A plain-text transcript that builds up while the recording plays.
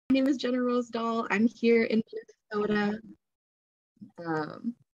name is JennaRose Dahl. I'm here in Minnesota.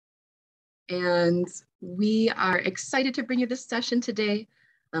 And we are excited to bring you this session today.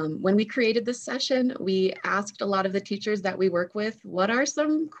 When we created this session, we asked a lot of the teachers that we work with, what are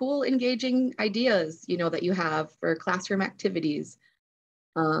some cool, engaging ideas, that you have for classroom activities?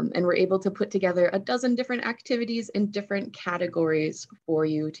 And we're able to put together a dozen different activities in different categories for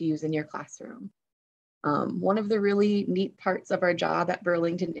you to use in your classroom. One of the really neat parts of our job at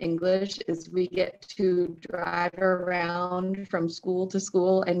Burlington English is we get to drive around from school to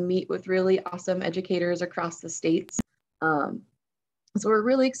school and meet with really awesome educators across the states. So we're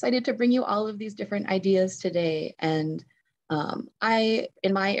really excited to bring you all of these different ideas today. And I,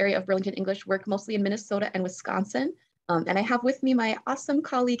 in my area of Burlington English, work mostly in Minnesota and Wisconsin. And I have with me my awesome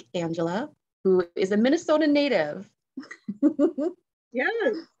colleague, Angela, who is a Minnesota native.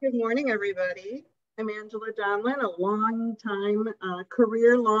 Yes, good morning, everybody. I'm Angela Donlon, a long-time,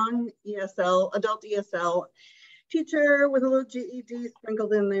 career-long adult ESL teacher with a little GED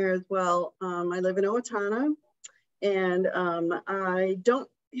sprinkled in there as well. I live in Owatonna, and I don't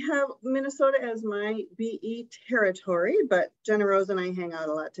have Minnesota as my BE territory, but JennaRose and I hang out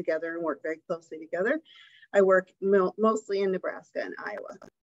a lot together and work very closely together. I work mostly in Nebraska and Iowa.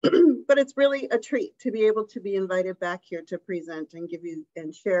 But it's really a treat to be able to be invited back here to present and give you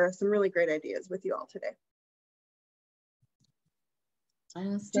and share some really great ideas with you all today.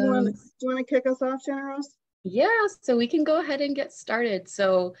 Awesome. Do you want to kick us off, JennaRose? Yeah, so we can go ahead and get started.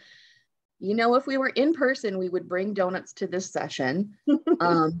 So, if we were in person, we would bring donuts to this session.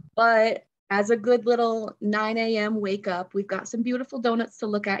 But as a good little 9 a.m. wake up, we've got some beautiful donuts to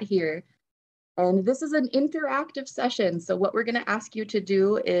look at here. And this is an interactive session. So what we're going to ask you to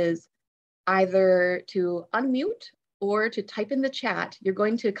do is either to unmute or to type in the chat. You're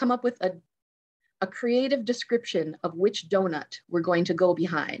going to come up with a creative description of which donut we're going to go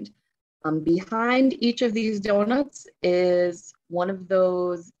behind. Behind each of these donuts is one of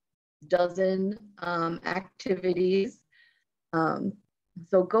those dozen activities.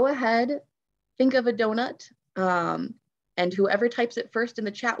 So go ahead, think of a donut. And whoever types it first in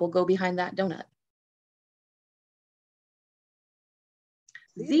the chat will go behind that donut.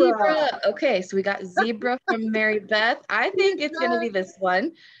 Zebra. Okay, so we got zebra from Mary Beth. I think it's going to be this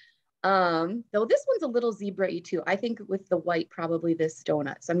one. Though this one's a little zebra-y too. I think with the white, probably this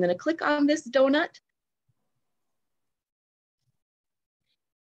donut. So I'm going to click on this donut.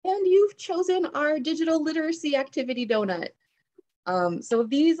 And you've chosen our digital literacy activity donut. So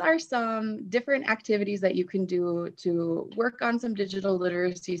these are some different activities that you can do to work on some digital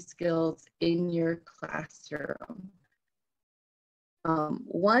literacy skills in your classroom.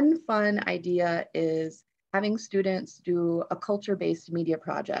 One fun idea is having students do a culture-based media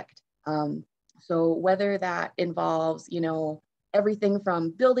project. So whether that involves, everything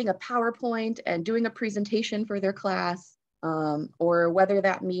from building a PowerPoint and doing a presentation for their class, or whether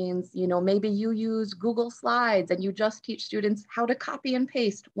that means, maybe you use Google Slides and you just teach students how to copy and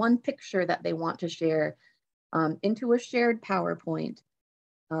paste one picture that they want to share into a shared PowerPoint.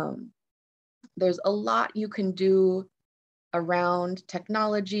 There's a lot you can do around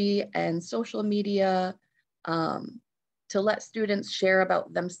technology and social media to let students share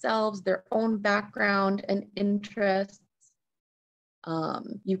about themselves, their own background and interests.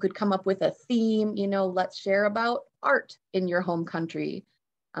 You could come up with a theme, let's share about art in your home country,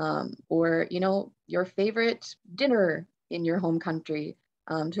 or, your favorite dinner in your home country,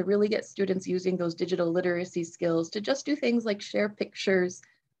 to really get students using those digital literacy skills to just do things like share pictures,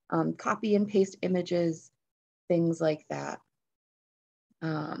 copy and paste images, things like that.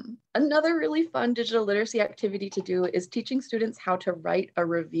 Another really fun digital literacy activity to do is teaching students how to write a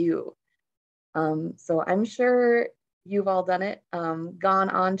review. So I'm sure you've all done it, gone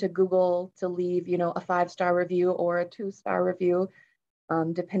on to Google to leave, a 5-star review or a 2-star review,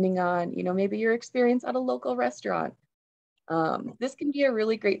 depending on, maybe your experience at a local restaurant. This can be a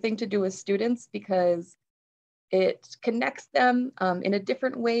really great thing to do with students because it connects them in a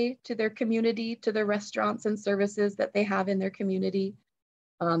different way to their community, to the restaurants and services that they have in their community.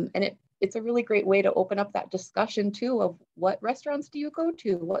 And it's a really great way to open up that discussion too of what restaurants do you go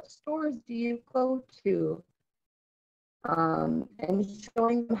to? What stores do you go to? And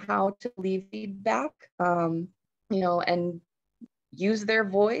showing them how to leave feedback, and use their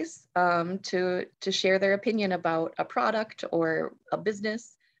voice to share their opinion about a product or a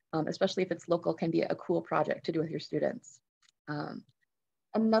business, especially if it's local, can be a cool project to do with your students.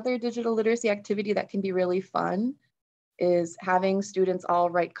 Another digital literacy activity that can be really fun is having students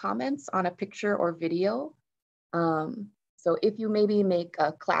all write comments on a picture or video. So if you maybe make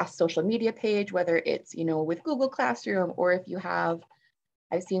a class social media page, whether it's, with Google Classroom, or if you have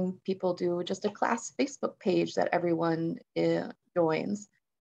I've seen people do just a class Facebook page that everyone joins.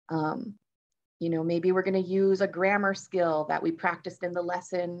 You know, maybe we're going to use a grammar skill that we practiced in the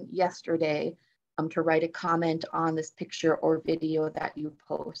lesson yesterday to write a comment on this picture or video that you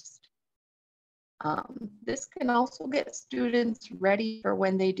post. This can also get students ready for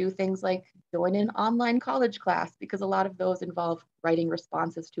when they do things like join an online college class, because a lot of those involve writing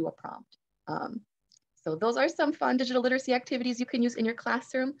responses to a prompt. So those are some fun digital literacy activities you can use in your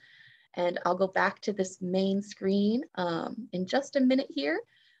classroom. And I'll go back to this main screen in just a minute here.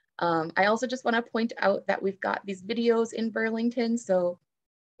 I also just want to point out that we've got these videos in Burlington. So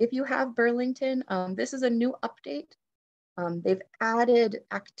if you have Burlington, this is a new update. They've added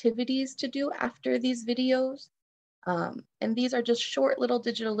activities to do after these videos. And these are just short little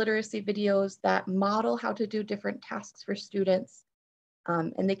digital literacy videos that model how to do different tasks for students.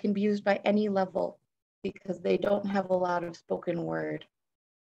 And they can be used by any level because they don't have a lot of spoken word.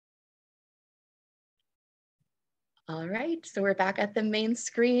 All right, so we're back at the main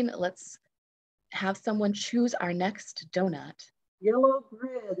screen. Let's have someone choose our next donut. Yellow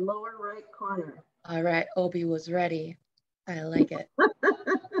grid, lower right corner. All right, Obi was ready. I like it.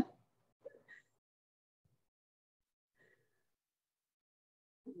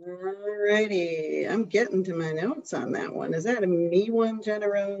 All righty, I'm getting to my notes on that one. Is that a me one,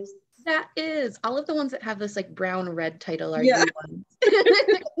 JennaRose? That is. All of the ones that have this like brown red title are yeah. you ones.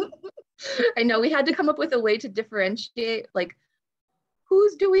 I know we had to come up with a way to differentiate like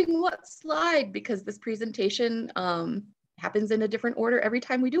who's doing what slide, because this presentation happens in a different order every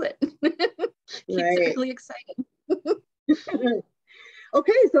time we do it. Keeps it really exciting.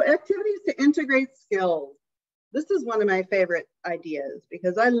 Okay, so activities to integrate skills. This is one of my favorite ideas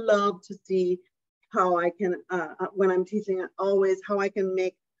because I love to see how I can, when I'm teaching, always how I can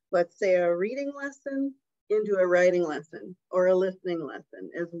make, let's say, a reading lesson into a writing lesson or a listening lesson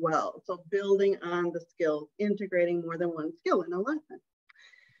as well. So building on the skills, integrating more than one skill in a lesson.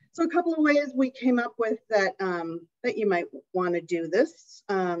 So a couple of ways we came up with that, that you might want to do this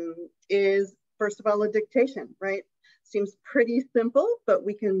is, first of all, a dictation, right? Seems pretty simple, but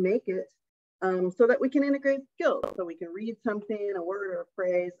we can make it so that we can integrate skills. So we can read something, a word or a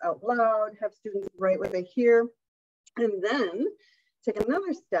phrase out loud, have students write what they hear, and then take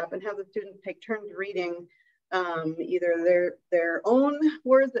another step and have the students take turns reading either their own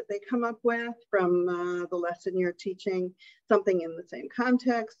words that they come up with from the lesson you're teaching, something in the same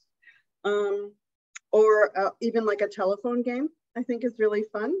context, or even like a telephone game, I think is really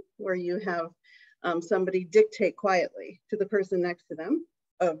fun, where you have somebody dictate quietly to the person next to them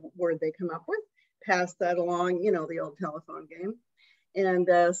a word they come up with, pass that along, you know, the old telephone game, and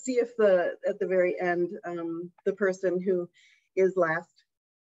see if at the very end, the person who is last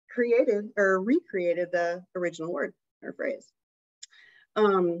created or recreated the original word or phrase.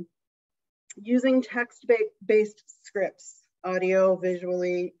 Using text-based scripts, audio,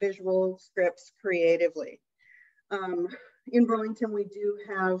 visual scripts creatively. In Burlington, we do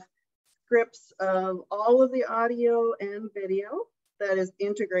have scripts of all of the audio and video that is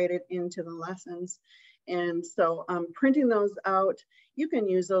integrated into the lessons. And so printing those out, you can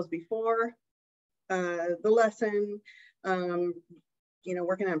use those before the lesson, you know,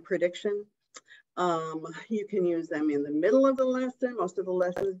 working on prediction. You can use them in the middle of the lesson. Most of the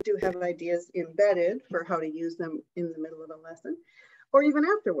lessons do have ideas embedded for how to use them in the middle of a lesson, or even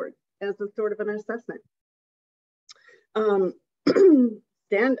afterward as a sort of an assessment.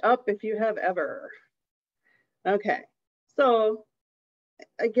 Stand up if you have ever. Okay, so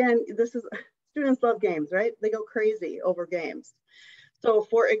again, this is, students love games, right? They go crazy over games. So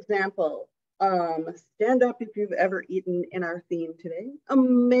for example, stand up if you've ever eaten, in our theme today, a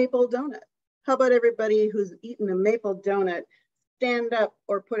maple donut. How about everybody who's eaten a maple donut, stand up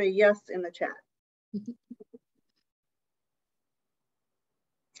or put a yes in the chat.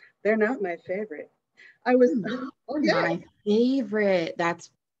 They're not my favorite. I was, my favorite.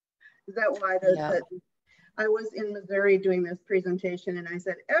 Is that why I was in Missouri doing this presentation, and I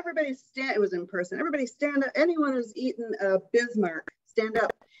said, everybody stand, it was in person, everybody stand up, anyone who's eaten a Bismarck, stand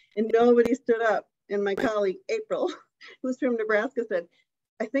up. And nobody stood up. And my colleague, April, who's from Nebraska, said,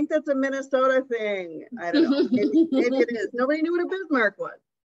 I think that's a Minnesota thing. I don't know, maybe it is. Nobody knew what a Bismarck was.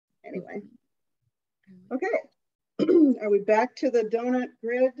 Anyway, okay. Are we back to the donut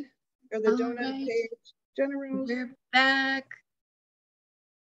grid or the donut page? JennaRose? We're back.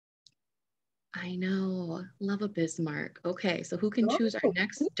 I know, love a Bismarck. Okay, so who can choose our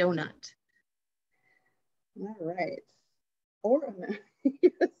next donut? All right. Or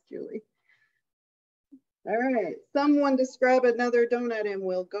yes, Julie. All right, someone describe another donut and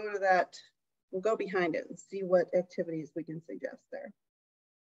we'll go to that. We'll go behind it and see what activities we can suggest there.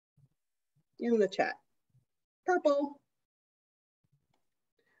 in the chat. Purple.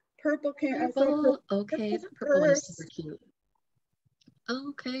 Purple can purple. Okay, that purple one is super cute.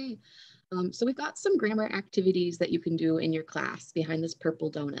 Okay, so we've got some grammar activities that you can do in your class behind this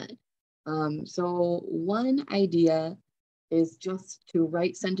purple donut. So one idea is just to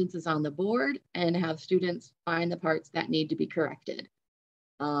write sentences on the board and have students find the parts that need to be corrected.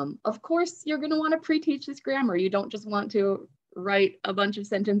 Of course, you're going to want to pre-teach this grammar. You don't just want to write a bunch of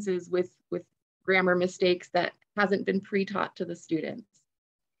sentences with grammar mistakes that hasn't been pre-taught to the students.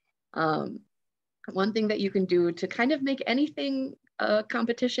 One thing that you can do to kind of make anything a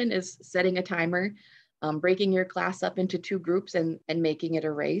competition is setting a timer, breaking your class up into 2 groups and making it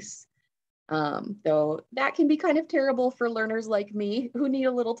a race. Though that can be kind of terrible for learners like me who need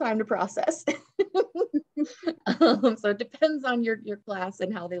a little time to process. So it depends on your class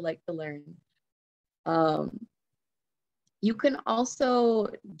and how they like to learn. You can also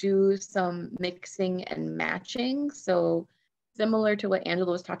do some mixing and matching. So similar to what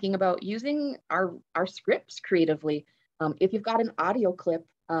Angela was talking about, using our scripts creatively. If you've got an audio clip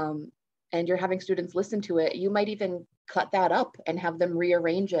and you're having students listen to it, you might even cut that up and have them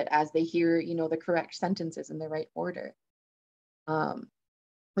rearrange it as they hear, you know, the correct sentences in the right order.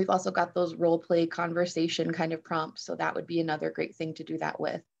 We've also got those role play conversation kind of prompts. So that would be another great thing to do that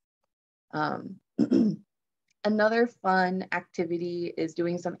with. Another fun activity is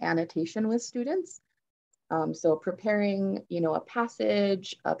doing some annotation with students. So preparing, you know, a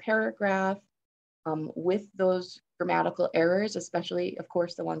passage, a paragraph with those grammatical errors, especially, of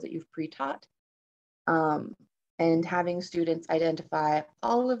course, the ones that you've pre-taught, and having students identify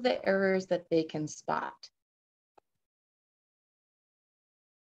all of the errors that they can spot.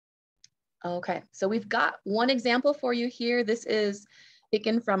 Okay, so we've got one example for you here. This is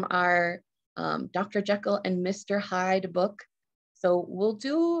taken from our Dr. Jekyll and Mr. Hyde book. So we'll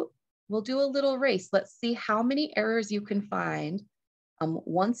do a little race. Let's see how many errors you can find.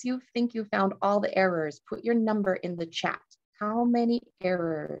 Once you think you found all the errors, put your number in the chat. How many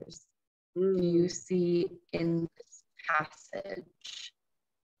errors do you see in this passage?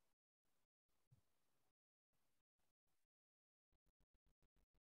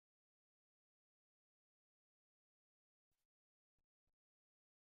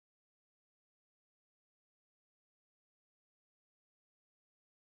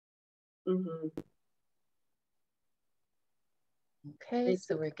 Okay,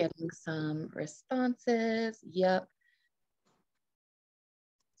 so we're getting some responses. Yep.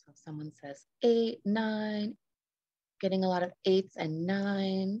 So someone says 8, 9, getting a lot of 8s and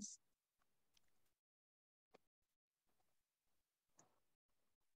 9s.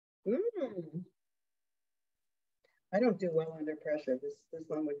 I don't do well under pressure. This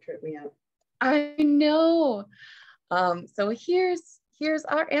one would trip me out. I know. So here's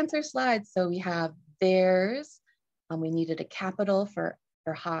our answer slide. So we have theirs. We needed a capital for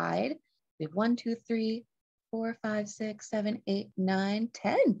Hyde. We have 1, 2, 3, 4, 5, 6, 7, 8, 9,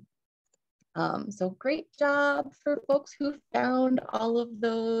 10. So great job for folks who found all of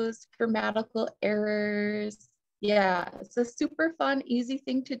those grammatical errors. Yeah, it's a super fun, easy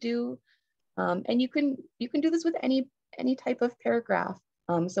thing to do. And you can do this with any type of paragraph.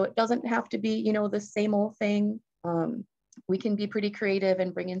 So it doesn't have to be, you know, the same old thing. We can be pretty creative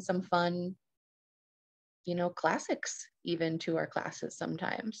and bring in some fun, you know, classics even to our classes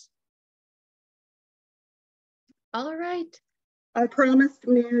sometimes. All right. I promised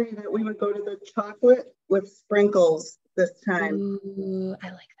Mary that we would go to the chocolate with sprinkles this time. Ooh, I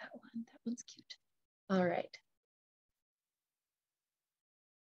like that one. That one's cute. All right.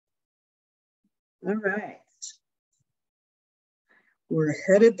 All right. We're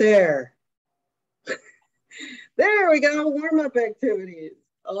headed there. There we go, warm-up activities.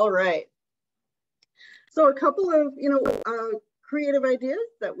 All right. So a couple of, you know, creative ideas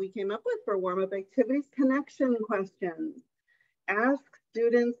that we came up with for warm-up activities. Connection questions. Ask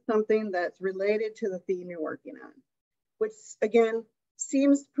students something that's related to the theme you're working on, which again,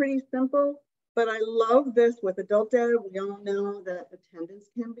 seems pretty simple, but I love this with adult data. We all know that attendance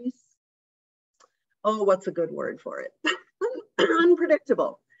can be, oh, what's a good word for it?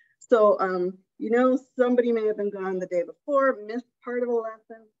 Unpredictable. So, you know, somebody may have been gone the day before, missed part of a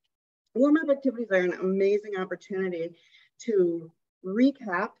lesson. Warm-up activities are an amazing opportunity to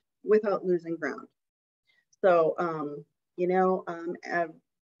recap without losing ground. So, you know,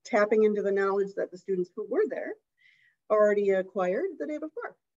 tapping into the knowledge that the students who were there already acquired the day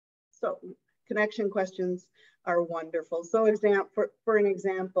before. So connection questions are wonderful. So for an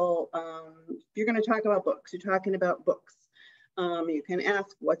example, if you're going to talk about books, you're talking about books. You can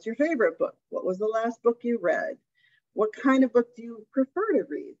ask, what's your favorite book? What was the last book you read? What kind of book do you prefer to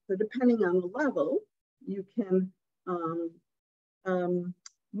read? So depending on the level, you can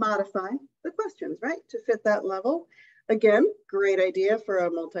modify the questions, right, to fit that level. Again, great idea for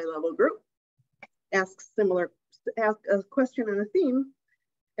a multi-level group. Ask a question on a theme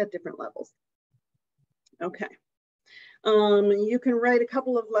at different levels. Okay. You can write a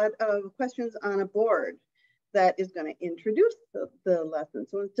couple of questions on a board that is going to introduce the lesson.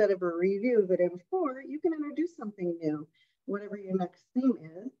 So instead of a review of the day before, you can introduce something new, whatever your next theme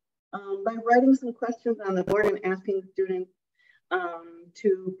is, by writing some questions on the board and asking students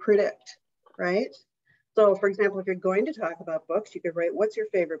to predict, right? So for example, if you're going to talk about books, you could write, what's your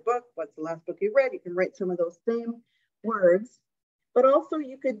favorite book? What's the last book you read? You can write some of those same words, but also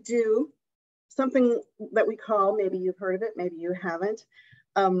you could do something that we call, maybe you've heard of it, maybe you haven't,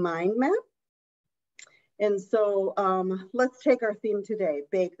 a mind map. And so let's take our theme today,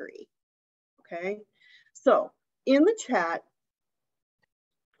 bakery, okay? So in the chat,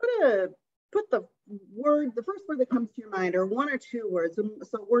 put the first word that comes to your mind, or one or two words,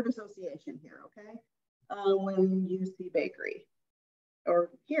 so word association here, okay? When you see bakery or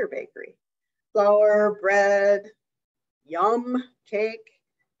hear bakery. Flour, bread, yum, cake,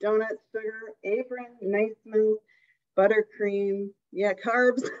 donuts, sugar, apron, nice smell, buttercream, yeah,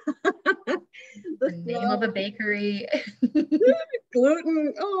 carbs. The name of a bakery.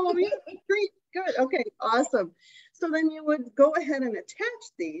 Gluten, oh yeah, great, good, okay, awesome. So then you would go ahead and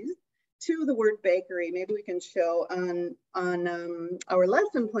attach these to the word bakery. Maybe we can show on our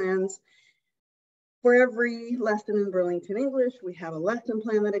lesson plans. For every lesson in Burlington English, we have a lesson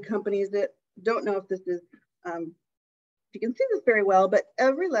plan that accompanies it. Don't know if this is, you can see this very well, but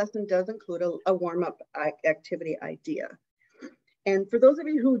every lesson does include a warm-up activity idea. And for those of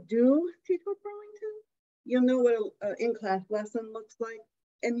you who do teach with Burlington, you'll know what an in-class lesson looks like.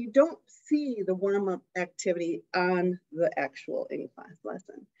 And you don't see the warm-up activity on the actual in-class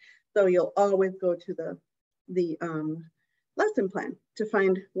lesson. So you'll always go to the lesson plan to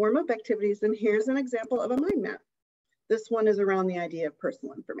find warm-up activities. And here's an example of a mind map. This one is around the idea of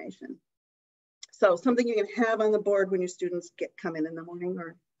personal information. So something you can have on the board when your students come in the morning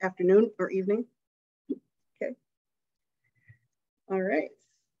or afternoon or evening. Okay. All right.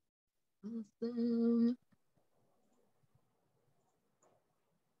 Awesome.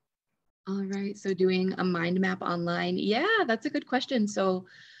 All right, so doing a mind map online. Yeah, that's a good question. So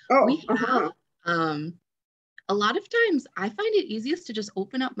we have, a lot of times I find it easiest to just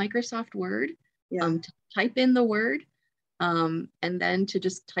open up Microsoft Word, to type in the word, and then to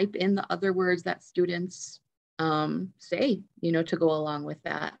just type in the other words that students say, to go along with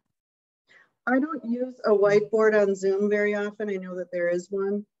that. I don't use a whiteboard on Zoom very often. I know that there is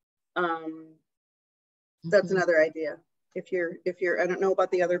one. That's another idea. If you're, I don't know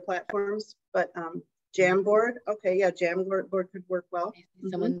about the other platforms, but Jamboard, okay, yeah, Jamboard could work well.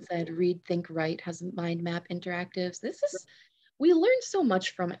 Someone said Read, Think, Write has mind map interactives. We learned so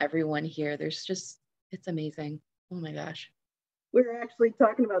much from everyone here. There's just, it's amazing. Oh my gosh. We were actually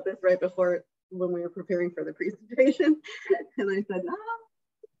talking about this right before when we were preparing for the presentation. And I said,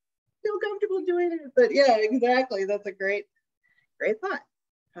 feel comfortable doing it. But yeah, exactly. That's a great thought,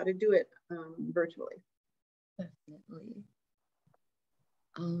 how to do it virtually. Definitely.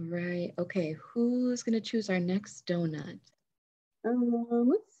 All right. Okay. Who's going to choose our next donut?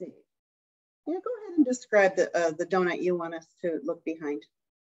 Let's see. Yeah, go ahead and describe the donut you want us to look behind.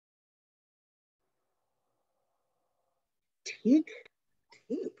 Teak?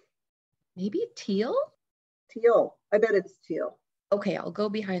 Maybe teal? Teal. I bet it's teal. Okay, I'll go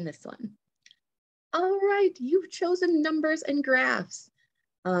behind this one. All right, you've chosen numbers and graphs,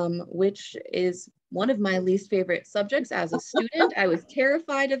 which is one of my least favorite subjects as a student. I was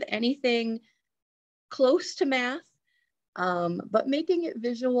terrified of anything close to math, but making it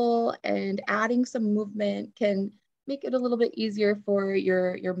visual and adding some movement can make it a little bit easier for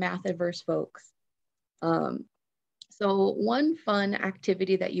your math adverse folks. So one fun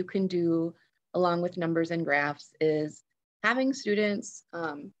activity that you can do along with numbers and graphs is having students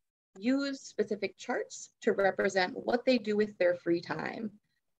use specific charts to represent what they do with their free time.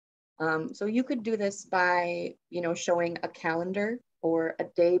 So you could do this by, showing a calendar or a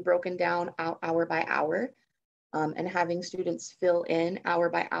day broken down hour by hour, and having students fill in hour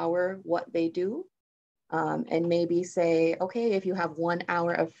by hour what they do. And maybe say, okay, if you have 1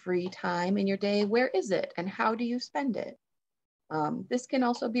 hour of free time in your day, where is it and how do you spend it? This can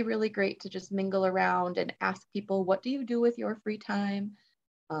also be really great to just mingle around and ask people, what do you do with your free time?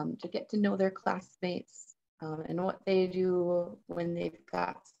 To get to know their classmates and what they do when they've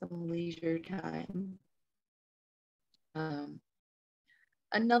got some leisure time.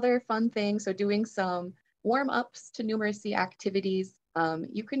 Another fun thing, so doing some warm-ups to numeracy activities.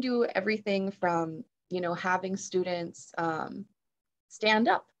 You can do everything from, having students stand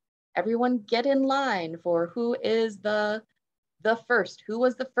up. Everyone get in line for who is the first, who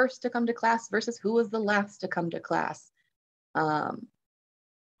was the first to come to class versus who was the last to come to class.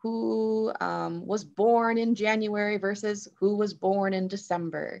 Who was born in January versus who was born in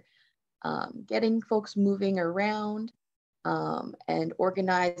December. Getting folks moving around and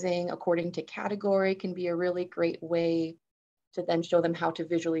organizing according to category can be a really great way to then show them how to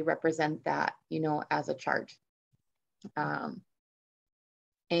visually represent that, as a chart.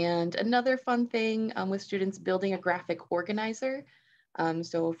 And another fun thing with students, building a graphic organizer.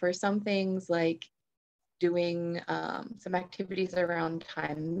 So for some things like doing some activities around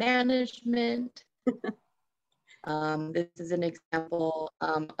time management. This is an example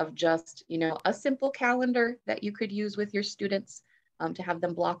of just, a simple calendar that you could use with your students to have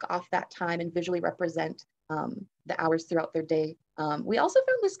them block off that time and visually represent the hours throughout their day. We also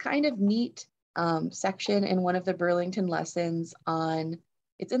found this kind of neat section in one of the Burlington lessons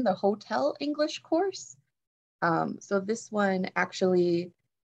it's in the hotel English course. So this one actually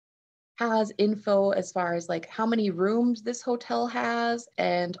has info as far as like how many rooms this hotel has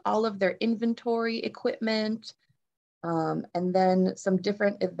and all of their inventory equipment. And then some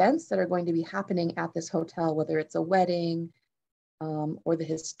different events that are going to be happening at this hotel, whether it's a wedding or the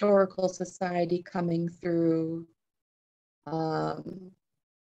historical society coming through.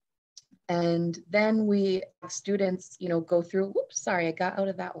 And then we have students, go through, whoops, sorry, I got out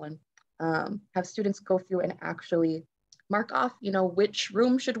of that one. Have students go through and actually mark off, which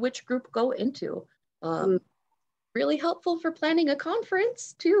room should which group go into. Really helpful for planning a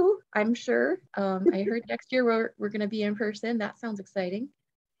conference too, I'm sure. I heard next year we're going to be in person. That sounds exciting.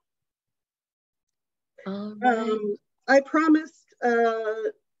 All right. I promised,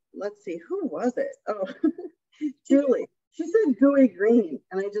 let's see, who was it? Oh, Julie. She said gooey green,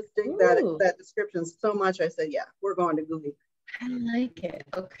 and I just dig that description so much. I said, yeah, we're going to gooey. I like it.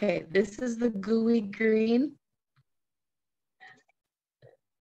 Okay, this is the gooey green.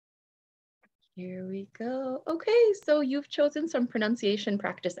 Here we go. Okay, so you've chosen some pronunciation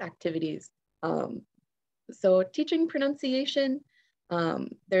practice activities. So teaching pronunciation,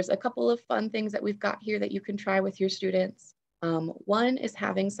 there's a couple of fun things that we've got here that you can try with your students. One is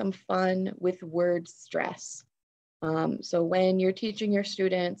having some fun with word stress. So when you're teaching your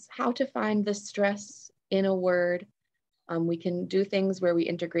students how to find the stress in a word, we can do things where we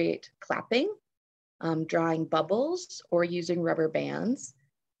integrate clapping, drawing bubbles, or using rubber bands.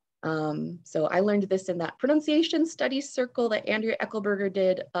 So I learned this in that pronunciation studies circle that Andrea Eckelberger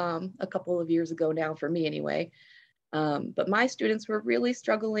did a couple of years ago now, for me anyway. But my students were really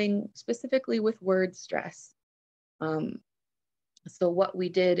struggling specifically with word stress. So what we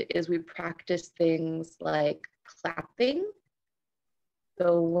did is we practiced things like clapping.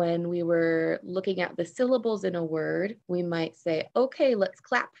 So when we were looking at the syllables in a word, we might say, okay, let's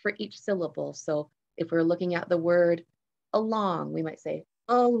clap for each syllable. So if we're looking at the word along, we might say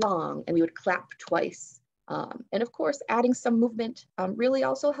along, and we would clap twice. And of course, adding some movement really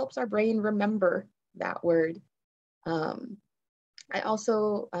also helps our brain remember that word. I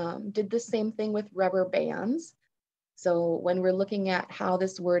also did the same thing with rubber bands. So when we're looking at how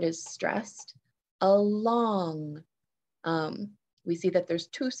this word is stressed, along, we see that there's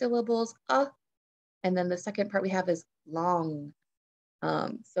two syllables, and then the second part we have is long.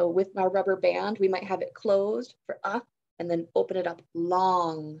 So with my rubber band, we might have it closed for and then open it up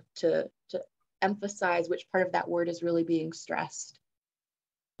long to emphasize which part of that word is really being stressed.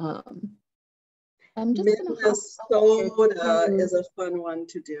 I'm just Minnesota is a fun one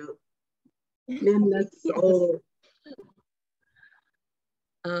to do. Minnesota.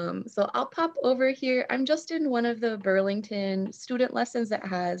 So I'll pop over here. I'm just in one of the Burlington student lessons that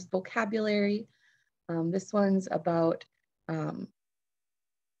has vocabulary. This one's about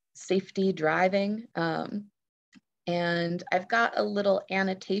safety driving. And I've got a little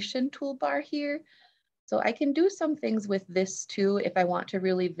annotation toolbar here. So I can do some things with this too if I want to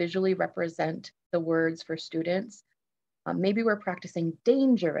really visually represent the words for students. Maybe we're practicing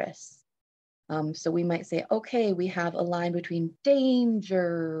dangerous. So we might say, okay, we have a line between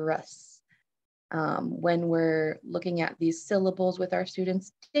dangerous. When we're looking at these syllables with our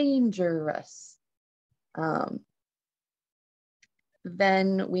students, dangerous.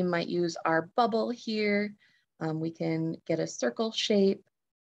 Then we might use our bubble here. We can get a circle shape,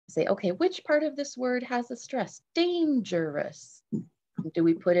 say, okay, which part of this word has a stress? Dangerous. Do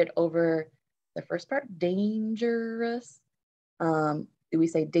we put it over the first part? Dangerous. Do we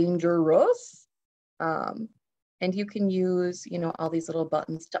say dangerous? And you can use, all these little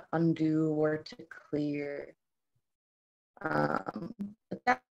buttons to undo or to clear. But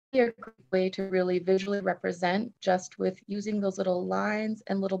that's a great way to really visually represent just with using those little lines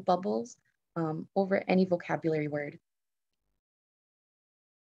and little bubbles over any vocabulary word.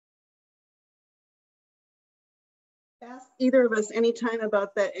 Ask either of us anytime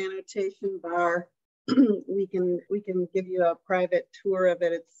about that annotation bar. we can give you a private tour of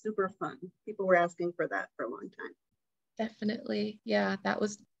it. It's super fun. People were asking for that for a long time. Definitely. Yeah, that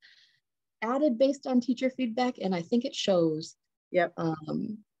was added based on teacher feedback, and I think it shows. Yep.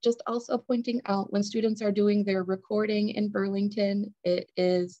 Just also pointing out when students are doing their recording in Burlington, it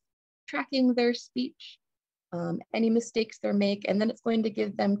is tracking their speech, any mistakes they make, and then it's going to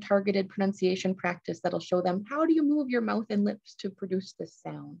give them targeted pronunciation practice that'll show them how do you move your mouth and lips to produce this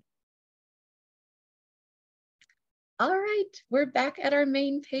sound. All right, we're back at our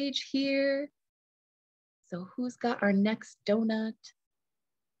main page here. So who's got our next donut?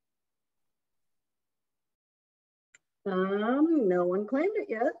 No one claimed it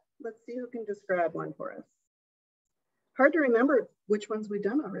yet. Let's see who can just grab one for us. Hard to remember which ones we've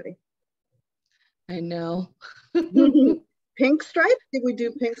done already. I know. Pink stripe? Did we do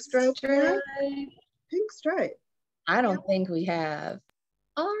pink stripe? Pink stripe. I don't think we have.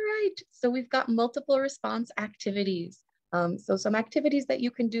 All right, so we've got multiple response activities. So some activities that you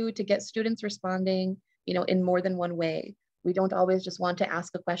can do to get students responding, in more than one way. We don't always just want to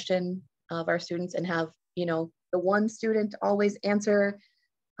ask a question of our students and have, the one student always answer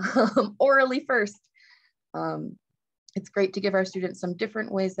orally first. It's great to give our students some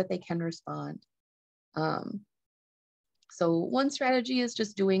different ways that they can respond. So one strategy is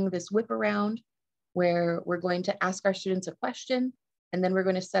just doing this whip around where we're going to ask our students a question, and then we're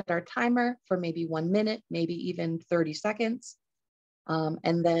going to set our timer for maybe 1 minute, maybe even 30 seconds.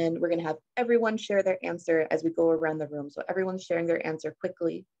 And then we're going to have everyone share their answer as we go around the room. So everyone's sharing their answer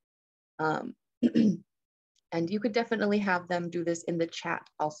quickly. And you could definitely have them do this in the chat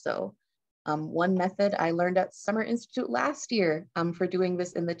also. One method I learned at Summer Institute last year for doing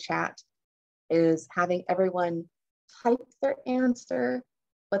this in the chat is having everyone type their answer,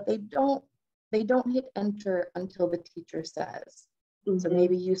 but they don't hit enter until the teacher says. So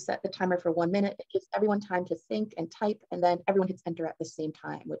maybe you set the timer for 1 minute. It gives everyone time to think and type, and then everyone hits enter at the same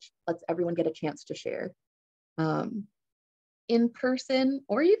time, which lets everyone get a chance to share. In person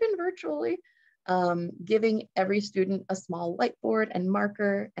or even virtually, giving every student a small whiteboard and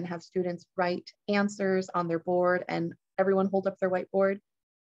marker and have students write answers on their board and everyone hold up their whiteboard.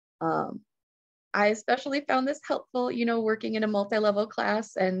 I especially found this helpful, working in a multi-level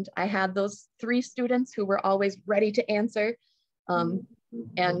class, and I had those 3 students who were always ready to answer.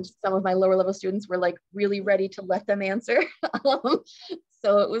 And some of my lower level students were like really ready to let them answer.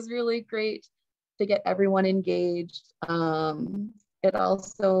 So it was really great to get everyone engaged. It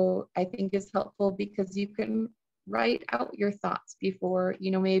also, I think, is helpful because you can write out your thoughts before,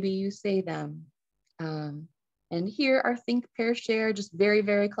 maybe you say them. And here are think, pair, share, just very,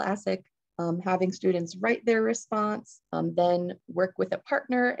 very classic. Having students write their response, then work with a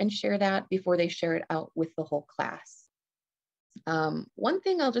partner and share that before they share it out with the whole class. One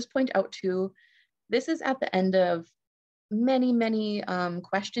thing I'll just point out too, this is at the end of many, many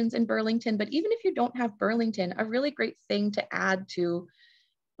questions in Burlington, but even if you don't have Burlington, a really great thing to add to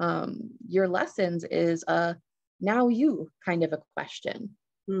your lessons is a now you kind of a question.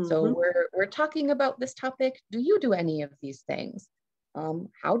 So we're talking about this topic. Do you do any of these things?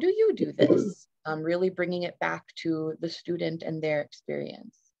 How do you do this? Really bringing it back to the student and their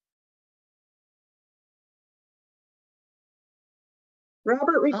experience.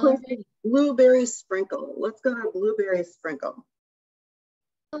 Robert requested blueberry sprinkle. Let's go to blueberry sprinkle.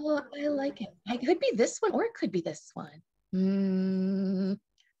 Oh, I like it. It could be this one or it could be this one.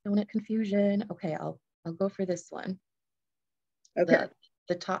 Donut confusion. Okay, I'll go for this one. Okay.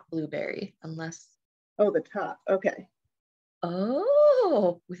 The top blueberry, unless. Oh, the top. Okay.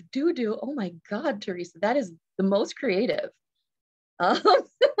 Oh, with doo-doo. Oh my God, Teresa, that is the most creative. This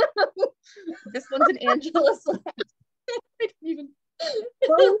one's an Angela's last. I didn't even.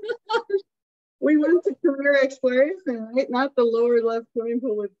 Well, we went to career exploration, right? Not the lower left swimming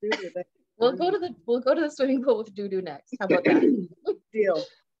pool with doo-doo. We'll go to the swimming pool with doo-doo next. How about that? Deal.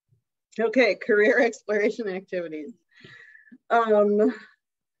 Okay, career exploration activities.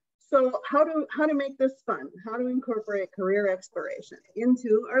 So how to make this fun? How to incorporate career exploration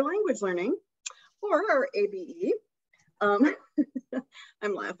into our language learning or our ABE?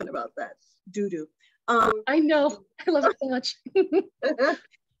 I'm laughing about that. Doo-doo. I know. I love it so much.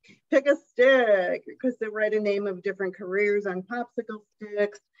 Pick a stick, because they write a name of different careers on popsicle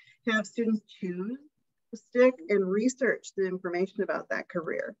sticks. Have students choose stick and research the information about that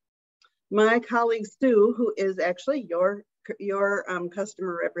career. My colleague Stu, who is actually your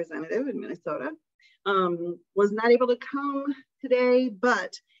customer representative in Minnesota, was not able to come today,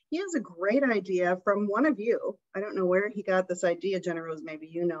 but he has a great idea from one of you. I don't know where he got this idea, JennaRose, maybe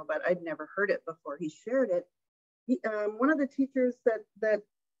you know, but I'd never heard it before he shared it. One of the teachers that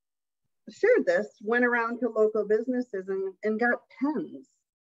shared this went around to local businesses and got pens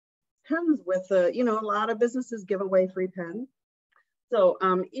with, you know, a lot of businesses give away free pens. So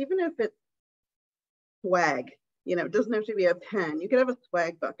even if it's swag, you know, it doesn't have to be a pen. You could have a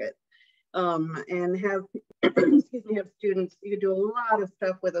swag bucket and have, excuse me, have students, you could do a lot of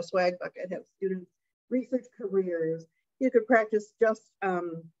stuff with a swag bucket, have students research careers. You could practice just,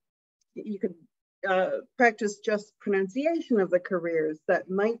 practice just pronunciation of the careers that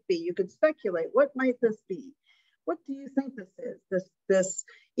might be. You could speculate, what might this be? What do you think this is, this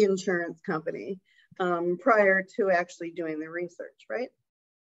insurance company, prior to actually doing the research, right?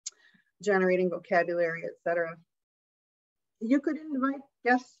 Generating vocabulary, etc. You could invite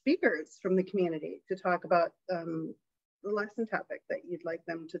guest speakers from the community to talk about the lesson topic that you'd like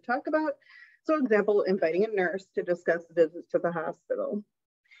them to talk about. So example, inviting a nurse to discuss visits to the hospital.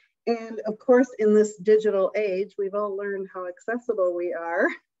 And of course, in this digital age, we've all learned how accessible we are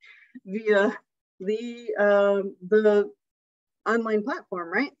via the online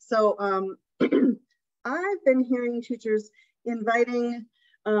platform, right? So I've been hearing teachers inviting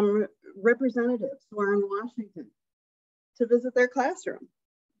representatives who are in Washington to visit their classroom,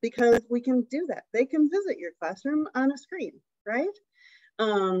 because we can do that. They can visit your classroom on a screen, right?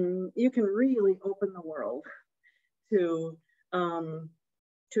 You can really open the world to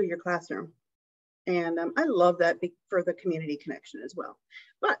your classroom. And I love that for the community connection as well.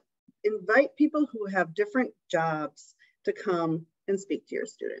 But invite people who have different jobs to come and speak to your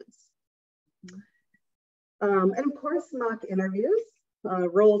students. And of course, mock interviews,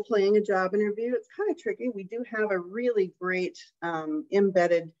 role playing a job interview. It's kind of tricky. We do have a really great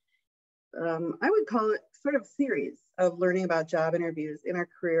embedded, I would call it sort of series of learning about job interviews in our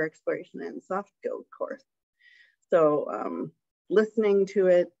career exploration and soft skills course. So listening to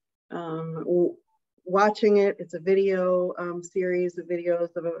it, watching it, it's a video series of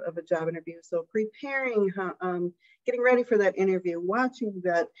videos of a job interview. So preparing, getting ready for that interview, watching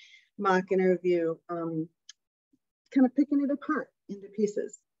that mock interview, kind of picking it apart into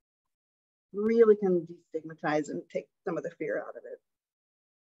pieces, really can destigmatize and take some of the fear out of it.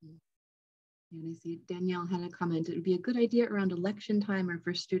 And I see Danielle had a comment. It would be a good idea around election time or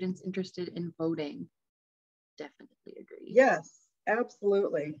for students interested in voting. Definitely agree. Yes,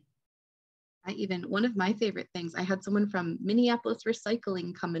 absolutely. One of my favorite things, I had someone from Minneapolis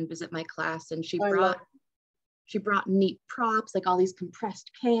Recycling come and visit my class, and she brought neat props, like all these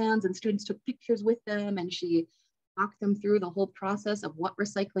compressed cans, and students took pictures with them, and she walked them through the whole process of what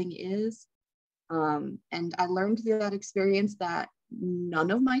recycling is. And I learned through that experience that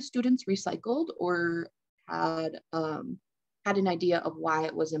none of my students recycled or had an idea of why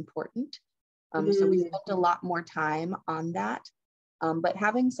it was important. So we spent a lot more time on that. But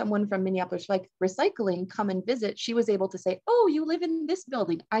having someone from Minneapolis Recycling come and visit, she was able to say, oh, you live in this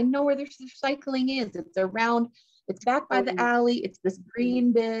building. I know where this recycling is. It's back by the alley. It's this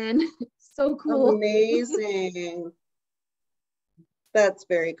green bin. It's so cool. Amazing. That's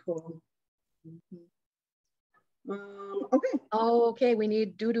very cool. Okay. Oh, okay. We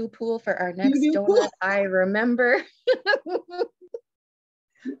need doo-doo pool for our next donut. I remember.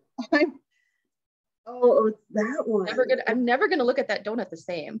 Oh, it's that one. I'm never gonna look at that donut the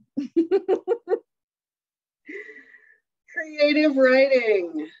same. Creative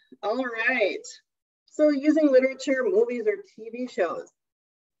writing. All right. So using literature, movies, or TV shows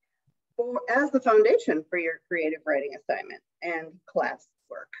as the foundation for your creative writing assignment and class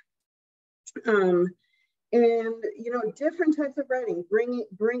work. And you know, different types of writing.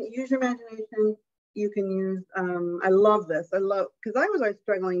 Use your imagination. You can use, I love this. Because I was always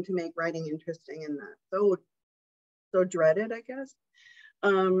struggling to make writing interesting and not so dreaded, I guess.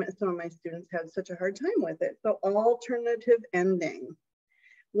 Some of my students had such a hard time with it. So alternative ending.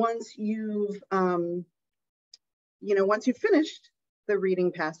 Once you've finished the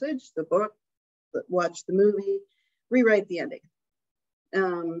reading passage, the book, watch the movie, rewrite the ending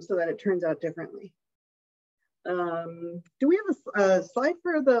so that it turns out differently. Do we have a slide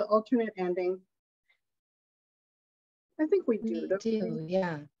for the alternate ending? I think we do.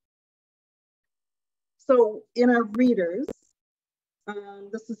 Yeah. So in our readers,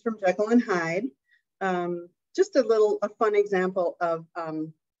 this is from Jekyll and Hyde. Just a fun example of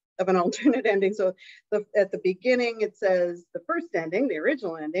of an alternate ending. So at the beginning, it says the first ending, the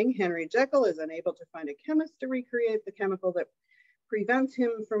original ending, Henry Jekyll is unable to find a chemist to recreate the chemical that prevents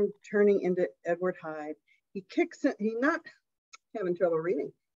him from turning into Edward Hyde. He kicks it, having trouble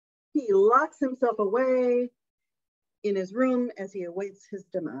reading. He locks himself away in his room as he awaits his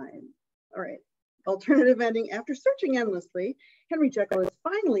demise. All right. Alternative ending, after searching endlessly, Henry Jekyll is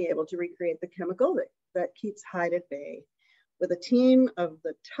finally able to recreate the chemical that keeps Hyde at bay. With a team of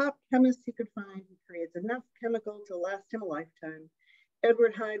the top chemists he could find, he creates enough chemical to last him a lifetime.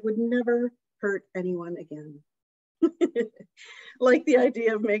 Edward Hyde would never hurt anyone again. Like the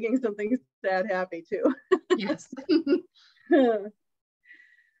idea of making something sad happy too. Yes.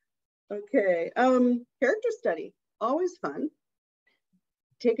 Okay, character study, always fun.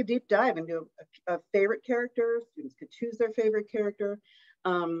 Take a deep dive into a favorite character. Students could choose their favorite character.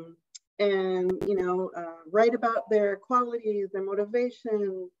 And write about their qualities, their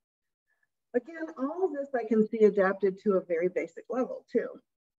motivation. Again, all of this I can see adapted to a very basic level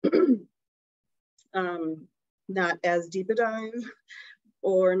too. Not as deep a dive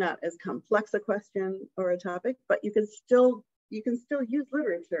or not as complex a question or a topic, but you can still use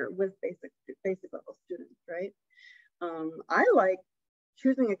literature with basic level students, right? I like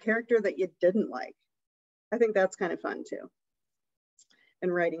choosing a character that you didn't like. I think that's kind of fun too.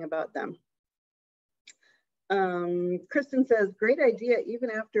 And writing about them. Kristen says, great idea,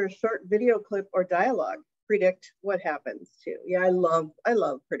 even after a short video clip or dialogue, predict what happens too. Yeah, I love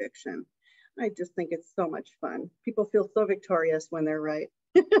prediction. I just think it's so much fun. People feel so victorious when they're right.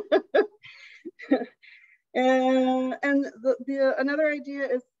 and another idea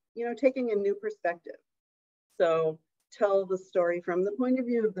is, taking a new perspective. So tell the story from the point of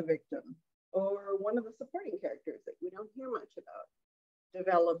view of the victim or one of the supporting characters that we don't hear much about.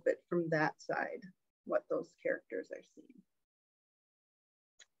 Develop it from that side, what those characters are seeing.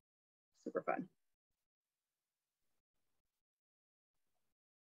 Super fun.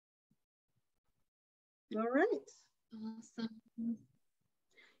 All right. Awesome.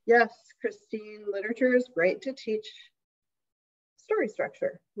 Yes, Christine, literature is great to teach story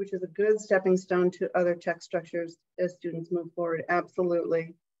structure, which is a good stepping stone to other text structures as students move forward.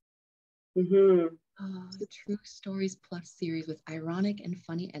 Absolutely. Mm-hmm. True Stories Plus series with ironic and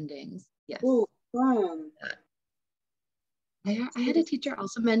funny endings. Yes. Ooh, fun. I had a teacher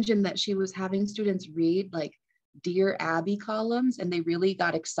also mention that she was having students read like Dear Abby columns, and they really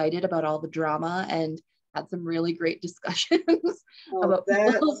got excited about all the drama and had some really great discussions about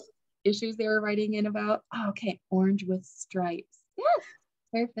people's issues they were writing in about. Oh, okay, Orange with Stripes. Yes,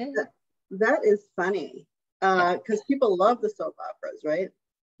 perfect. That is funny because people love the soap operas, right?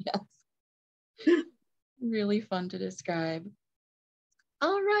 Yes. Really fun to describe.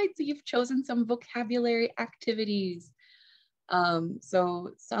 All right, so you've chosen some vocabulary activities.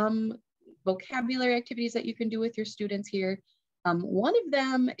 So some vocabulary activities that you can do with your students here. One of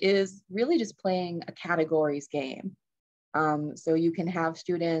them is really just playing a categories game. So you can have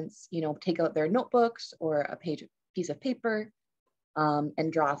students, take out their notebooks or a piece of paper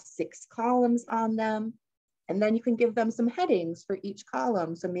and draw 6 columns on them. And then you can give them some headings for each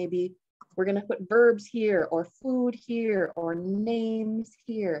column. So maybe we're going to put verbs here or food here or names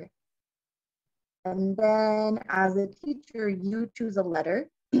here. And then as a teacher, you choose a letter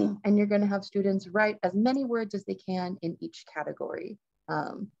and you're going to have students write as many words as they can in each category.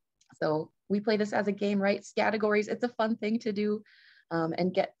 So we play this as a game, right? Categories, it's a fun thing to do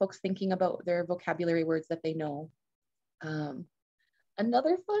and get folks thinking about their vocabulary words that they know.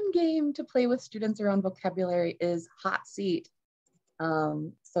 Another fun game to play with students around vocabulary is hot seat.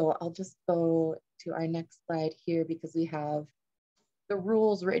 So I'll just go to our next slide here because we have the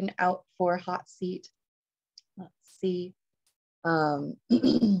rules written out for hot seat. Let's see. So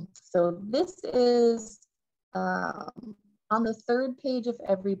this is on the 3rd page of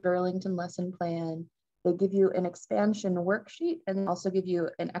every Burlington lesson plan. They give you an expansion worksheet and also give you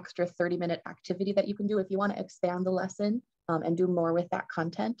an extra 30-minute activity that you can do if you want to expand the lesson and do more with that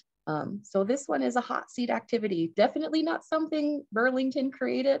content. So this one is a hot seat activity. Definitely not something Burlington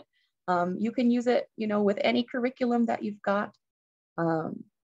created. You can use it, with any curriculum that you've got.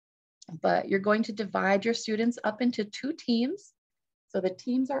 But you're going to divide your students up into 2 teams. So the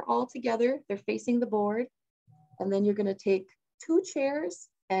teams are all together, they're facing the board. And then you're going to take 2 chairs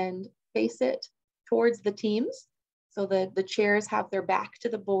and face it towards the teams so that the chairs have their back to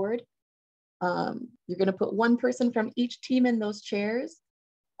the board. You're going to put 1 person from each team in those chairs.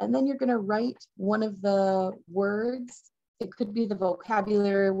 And then you're going to write one of the words. It could be the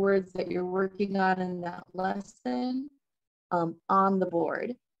vocabulary words that you're working on in that lesson on the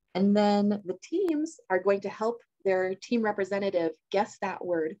board. And then the teams are going to help their team representative guess that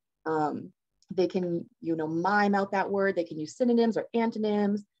word They can, mime out that word. They can use synonyms or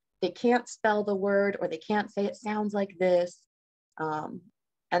antonyms. They can't spell the word, or they can't say it sounds like this. And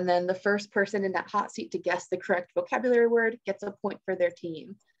then the first person in that hot seat to guess the correct vocabulary word gets a point for their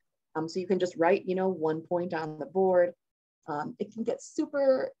team. So you can just write, 1 point on the board. It can get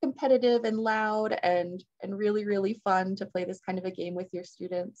super competitive and loud and really, really fun to play this kind of a game with your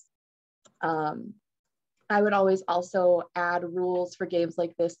students. I would always also add rules for games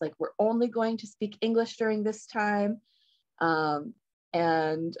like this, like we're only going to speak English during this time.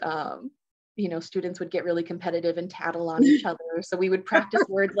 Students would get really competitive and tattle on each other. So we would practice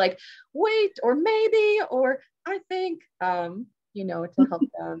words like wait, or maybe, or I think, to help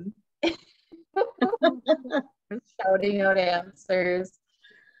them. Shouting out answers.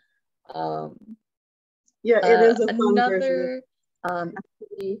 Yeah, it is a fun another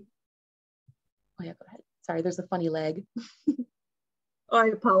activity. Oh yeah, go ahead. Sorry, there's a funny leg. Oh, I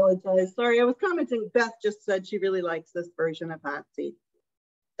apologize. Sorry, I was commenting. Beth just said she really likes this version of Hot Seat.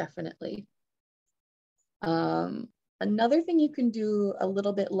 Definitely. Another thing you can do a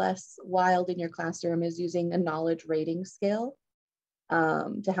little bit less wild in your classroom is using a knowledge rating scale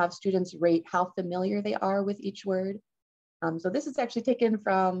to have students rate how familiar they are with each word. So this is actually taken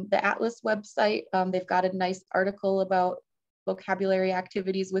from the Atlas website. They've got a nice article about vocabulary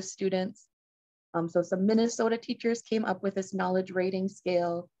activities with students. So some Minnesota teachers came up with this knowledge rating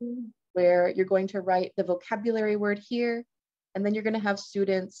scale where you're going to write the vocabulary word here, and then you're going to have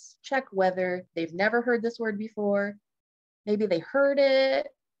students check whether they've never heard this word before. Maybe they heard it,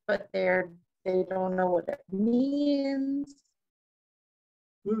 but they don't know what it means.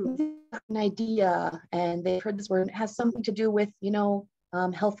 An idea, and they heard this word, it has something to do with,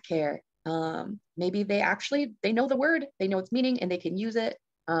 healthcare. Maybe they know the word, they know its meaning, and they can use it.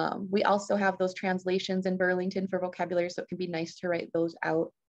 We also have those translations in Burlington for vocabulary, so it can be nice to write those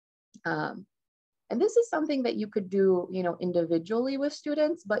out. And this is something that you could do, individually with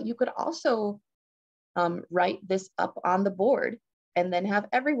students, but you could also write this up on the board and then have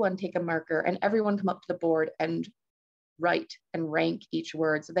everyone take a marker and everyone come up to the board and write and rank each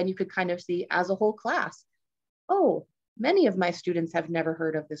word. So then you could kind of see as a whole class, oh, many of my students have never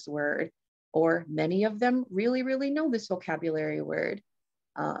heard of this word, or many of them really, really know this vocabulary word.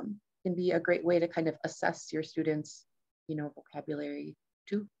 Can be a great way to kind of assess your students, vocabulary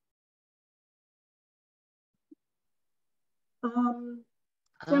too.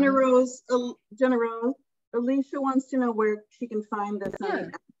 JennaRose, Alicia wants to know where she can find this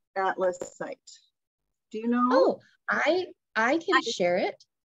on the Atlas site. Do you know? Oh, I can share it.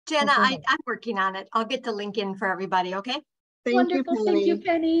 Jenna, I'm working on it. I'll get the link in for everybody, okay? Wonderful. Thank you,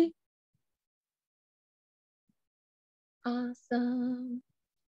 Penny. Awesome.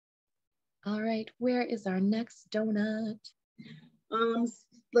 All right, where is our next donut? Let's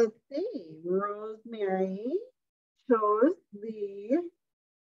see. Rosemary chose the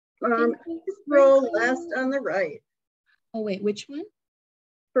first row last on the right. Oh wait, which one?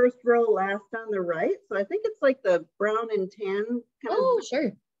 First row last on the right. So I think it's like the brown and tan kind of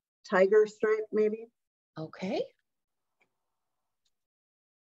sure. Tiger stripe maybe. Okay.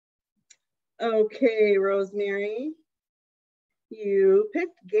 Okay, Rosemary. You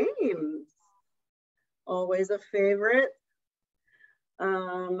picked games. Always a favorite.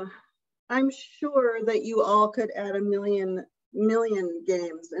 I'm sure that you all could add a million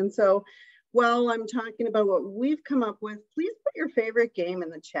games. And so while I'm talking about what we've come up with, please put your favorite game in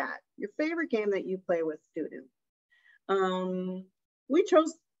the chat, your favorite game that you play with students. We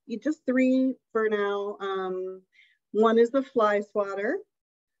chose just 3 for now. One is the fly swatter.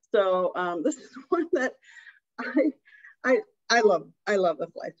 So this is one that I love the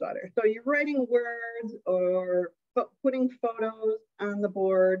fly swatter. So you're writing words or putting photos on the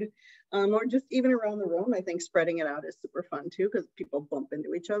board, or just even around the room. I think spreading it out is super fun too, because people bump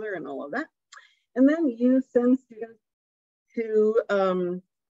into each other and all of that. And then you send students to the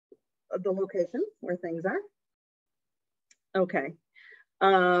location where things are. Okay.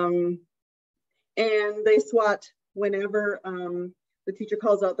 And they SWAT whenever the teacher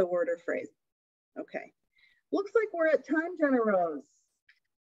calls out the word or phrase. Okay. Looks like we're at time, JennaRose.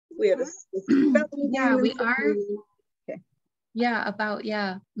 We had yeah, we are. Okay. Yeah, about,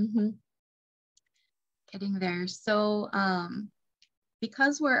 yeah. Getting there. So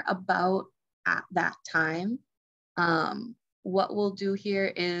because we're about at that time, what we'll do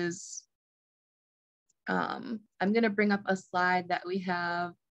here is I'm going to bring up a slide that we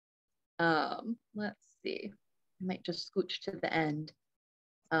have. Let's see. I might just scooch to the end.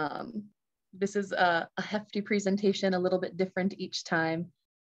 This is a hefty presentation, a little bit different each time.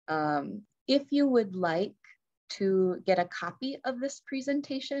 If you would like to get a copy of this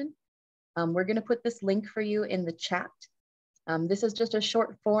presentation. We're going to put this link for you in the chat. This is just a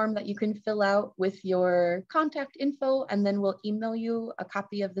short form that you can fill out with your contact info, and then we'll email you a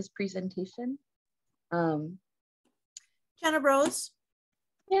copy of this presentation. JennaRose?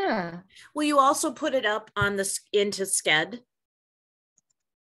 Yeah. Will you also put it up on the into Sched?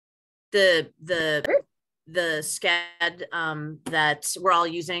 The Sched that we're all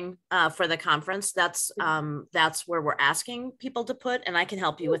using for the conference. That's where we're asking people to put, and I can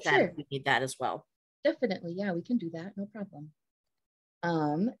help you with that if you need that as well. Definitely, yeah, we can do that, no problem.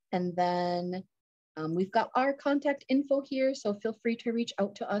 And then we've got our contact info here, so feel free to reach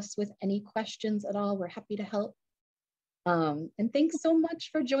out to us with any questions at all. We're happy to help. And thanks so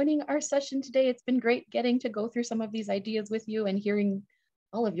much for joining our session today. It's been great getting to go through some of these ideas with you and hearing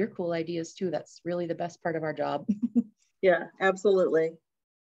all of your cool ideas too. That's really the best part of our job. Yeah, absolutely.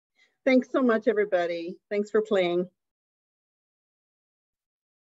 Thanks so much, everybody. Thanks for playing.